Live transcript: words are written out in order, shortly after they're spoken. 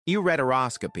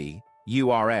Ureteroscopy,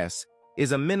 URS,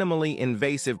 is a minimally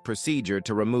invasive procedure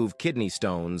to remove kidney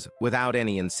stones without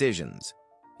any incisions.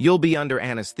 You'll be under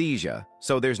anesthesia,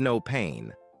 so there's no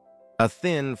pain. A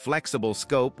thin, flexible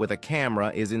scope with a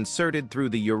camera is inserted through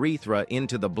the urethra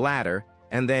into the bladder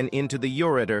and then into the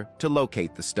ureter to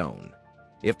locate the stone.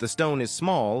 If the stone is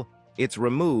small, it's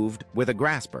removed with a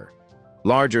grasper.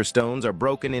 Larger stones are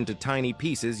broken into tiny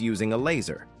pieces using a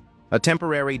laser. A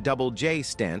temporary double J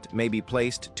stent may be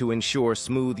placed to ensure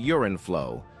smooth urine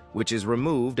flow, which is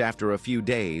removed after a few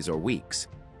days or weeks.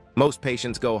 Most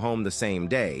patients go home the same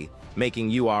day, making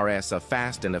URS a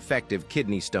fast and effective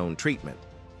kidney stone treatment.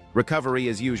 Recovery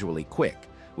is usually quick,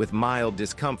 with mild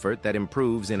discomfort that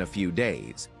improves in a few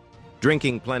days.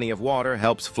 Drinking plenty of water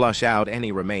helps flush out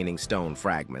any remaining stone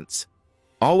fragments.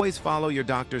 Always follow your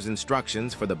doctor's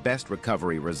instructions for the best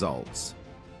recovery results.